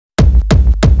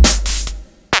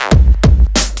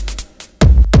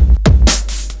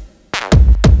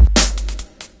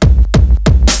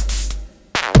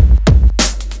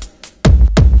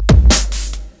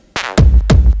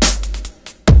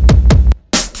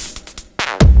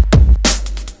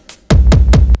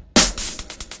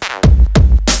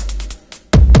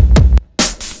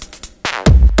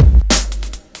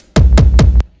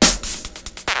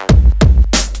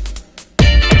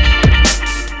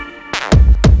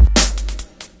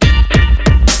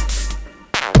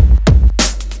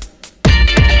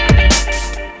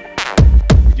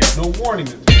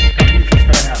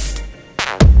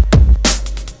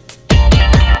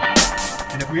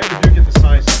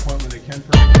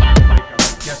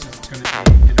guess it's going to be,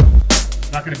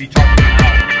 not going to be talking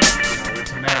about,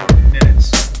 it's a matter of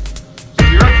minutes. So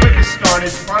the earthquake has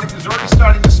started. The product is already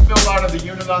starting to spill out of the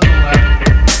unit on the left.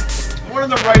 The one on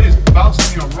the right is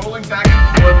bouncing, rolling back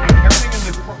and forth, but everything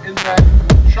in that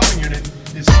shoving unit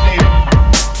is stable.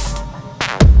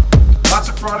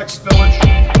 Lots of product spillage,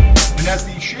 and as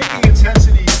the shaking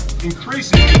intensity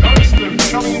increases, you notice the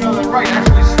shoving unit on the right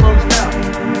actually slows down.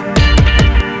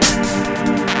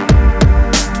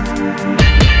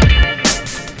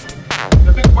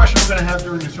 The big question we're going to have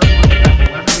during this earthquake is,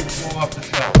 will everything fall off the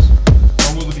shelves?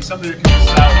 Or will there be something that can be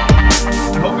salvaged?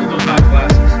 And hopefully those are not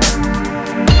glasses.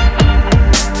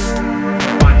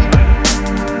 Fine china.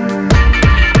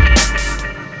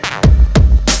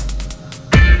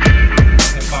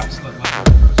 That box slid like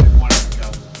it wanted to go.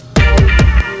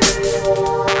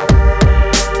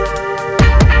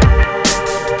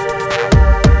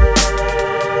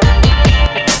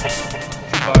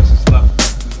 Boxes left.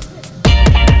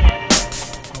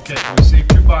 Okay, we saved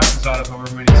 2 boxes out of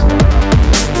however many.